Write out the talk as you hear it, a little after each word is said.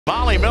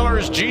Molly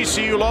Miller's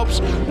GCU Lopes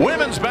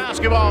women's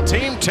basketball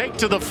team take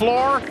to the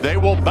floor. They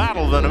will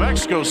battle the New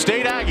Mexico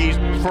State Aggies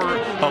for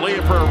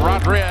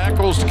Rodria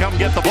Eccles to come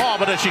get the ball,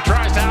 but as she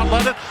tries to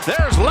outlet it,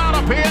 there's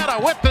Laura Pieta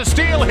with the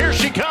steal. Here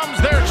she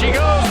comes, there she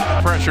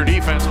goes. Pressure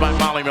defense by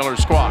Molly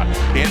Miller's squad.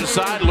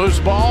 Inside, loose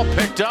ball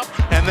picked up,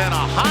 and then a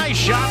high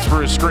shot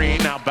for a screen.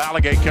 Now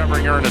Balagay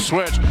covering her in a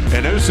switch,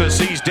 and Usa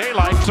sees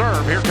daylight.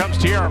 Serve, here comes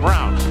Tiara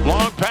Brown.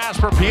 Long pass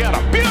for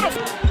Pieta,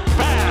 beautiful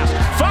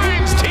pass,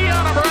 finds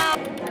Tiara Brown.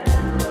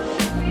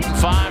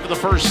 5 of the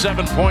first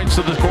 7 points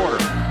of the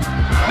quarter.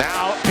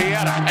 Now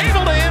Pieta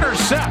able to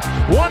intercept.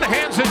 One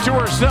hands it to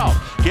herself.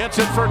 Gets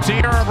it for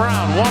Tiara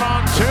Brown.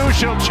 1-on-2.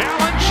 She'll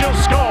challenge. She'll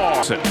score.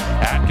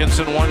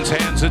 Atkinson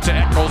hands it to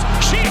Eccles.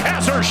 She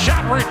has her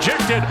shot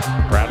rejected.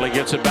 Bradley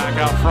gets it back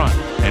out front.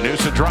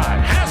 Anusa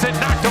drive. Has it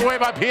knocked away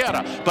by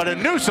Pieta. But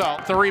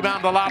Anusa, the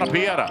rebound allowed to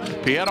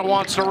Pieta. Pieta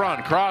wants to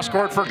run. Cross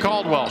court for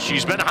Caldwell.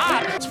 She's been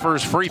hot.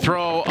 First free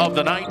throw of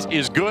the night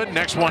is good.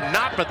 Next one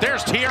not. But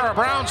there's Tiara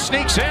Brown.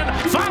 Sneaks in.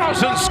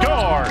 Follows and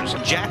scores.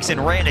 Jackson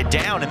ran it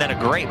down, and then a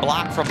great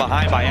block from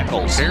behind by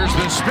Eccles. Here's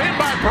the spin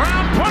by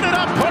Brown. Put it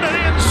up. Put it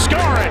in.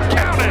 Score it.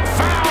 Count it.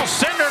 Foul.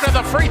 Send her to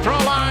the free throw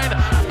line.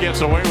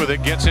 Gets away with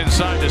it. Gets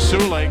inside to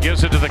Sule.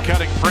 Gives it to the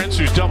cutting Prince,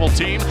 who's double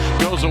teamed.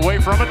 Goes away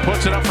from it.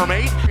 Puts it up from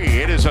 8.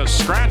 It is a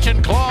scratch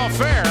and claw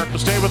affair.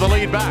 Stay with the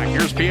lead back.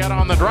 Here's Pieta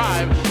on the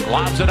drive.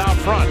 Lobs it out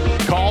front.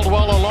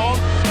 Caldwell alone.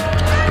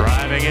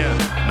 Driving in.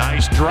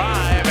 Nice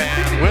drive.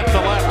 And with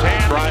the left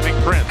hand, driving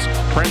Prince.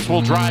 Prince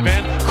will drive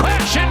in.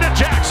 Crash into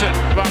Jackson.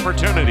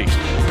 Opportunities.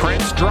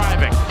 Prince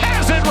driving.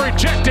 Has it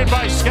rejected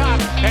by Scott.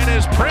 And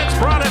as Prince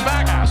brought it back.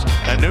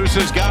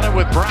 Anusa's got it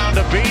with Brown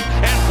to beat.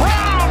 And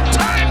Brown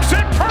times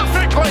it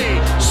perfectly.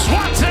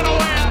 Swats it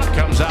away.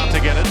 Comes out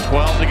to get it.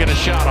 12 to get a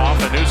shot off.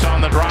 Anusa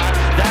on the drive.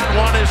 That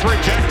one is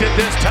rejected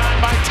this time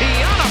by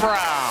Tiara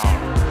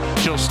Brown.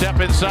 She'll step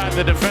inside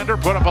the defender,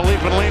 put up a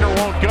leap and leaner,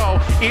 won't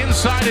go.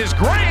 Inside is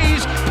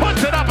Grays,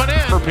 puts it up and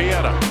in for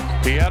Pieta.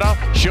 Pieta,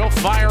 she'll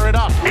fire it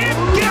up and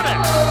get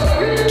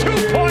it!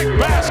 2-point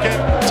basket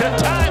to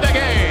tie the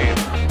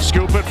game.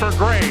 Scoop it for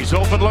Grays,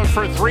 open look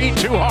for 3,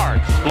 too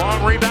hard.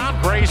 Long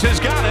rebound, Grays has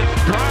got it.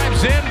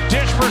 Drives in,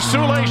 dish for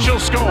Sule,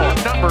 she'll score.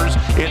 Numbers,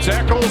 it's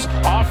Eccles,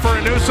 off for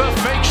Anusa,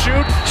 fake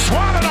shoot,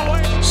 swatted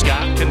away.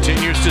 Scott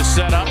continues to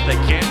set up, they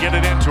can't get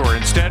it into her.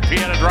 Instead,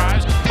 Pieta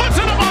drives, puts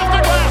it up off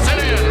the glass and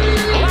in.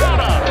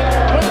 Lauda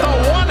with the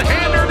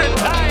one-hander to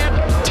tie it.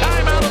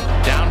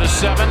 Timeout. Down to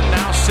 7,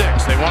 now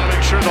 6. They want to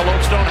make sure the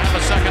Lopes don't have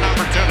a second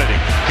opportunity.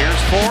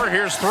 Here's 4,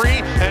 here's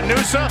 3, and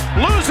Anusa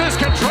loses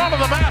control of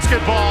the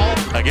basketball.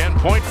 Again,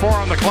 0.4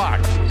 on the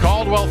clock.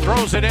 Caldwell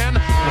throws it in.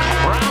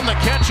 Brown the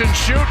catch and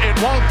shoot. It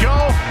won't go,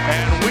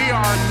 and we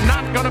are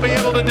not going to be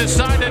able to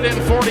decide it in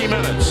 40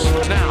 minutes.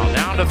 Now,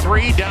 down to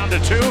 3, down to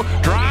 2.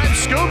 Drive,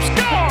 scoop,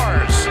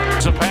 scores!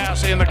 It's a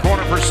pass in the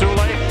corner for Sule.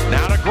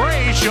 Now to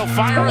Gray. She'll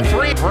fire a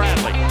 3.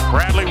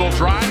 Bradley will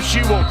drive.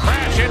 She will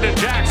crash into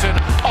Jackson.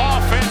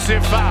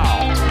 Offensive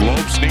foul.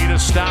 Lopes need a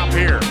stop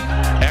here.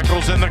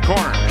 Eccles in the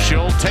corner.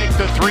 She'll take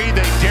the 3.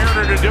 They dared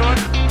her to do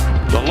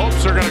it. The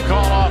Lopes are going to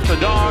call off the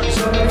Dogs.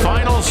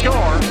 Final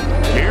score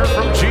here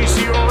from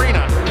GCU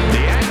Arena.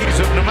 The Aggies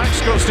of New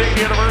Mexico State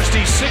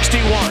University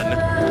 61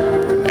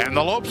 and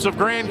the Lopes of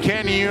Grand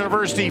Canyon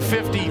University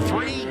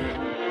 53.